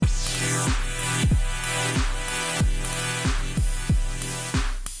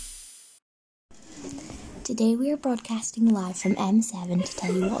Today we are broadcasting live from M7 to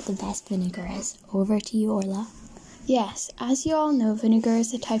tell you what the best vinegar is. Over to you, Orla. Yes, as you all know, vinegar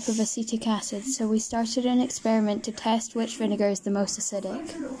is a type of acetic acid, so we started an experiment to test which vinegar is the most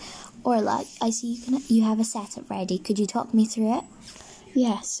acidic. Orla, I see you have a setup ready. Could you talk me through it?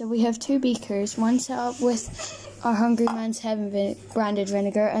 Yes, so we have two beakers, one set up with our Hungry Man's Heaven branded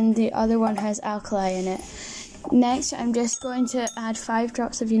vinegar and the other one has alkali in it. Next, I'm just going to add 5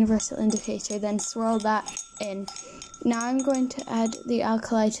 drops of universal indicator, then swirl that in. Now I'm going to add the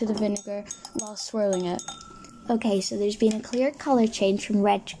alkali to the vinegar while swirling it. Okay, so there's been a clear colour change from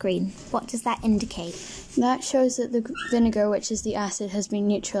red to green. What does that indicate? That shows that the vinegar, which is the acid, has been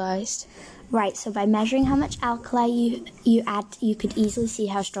neutralised. Right, so by measuring how much alkali you add, you could easily see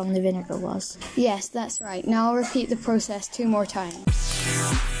how strong the vinegar was. Yes, that's right. Now I'll repeat the process 2 more times.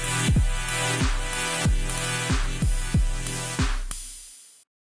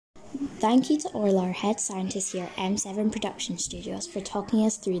 Thank you to Orla, our head scientist here at M7 Production Studios, for talking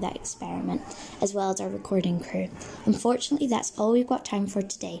us through that experiment, as well as our recording crew. Unfortunately, that's all we've got time for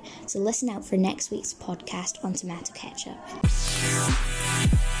today, so listen out for next week's podcast on tomato ketchup.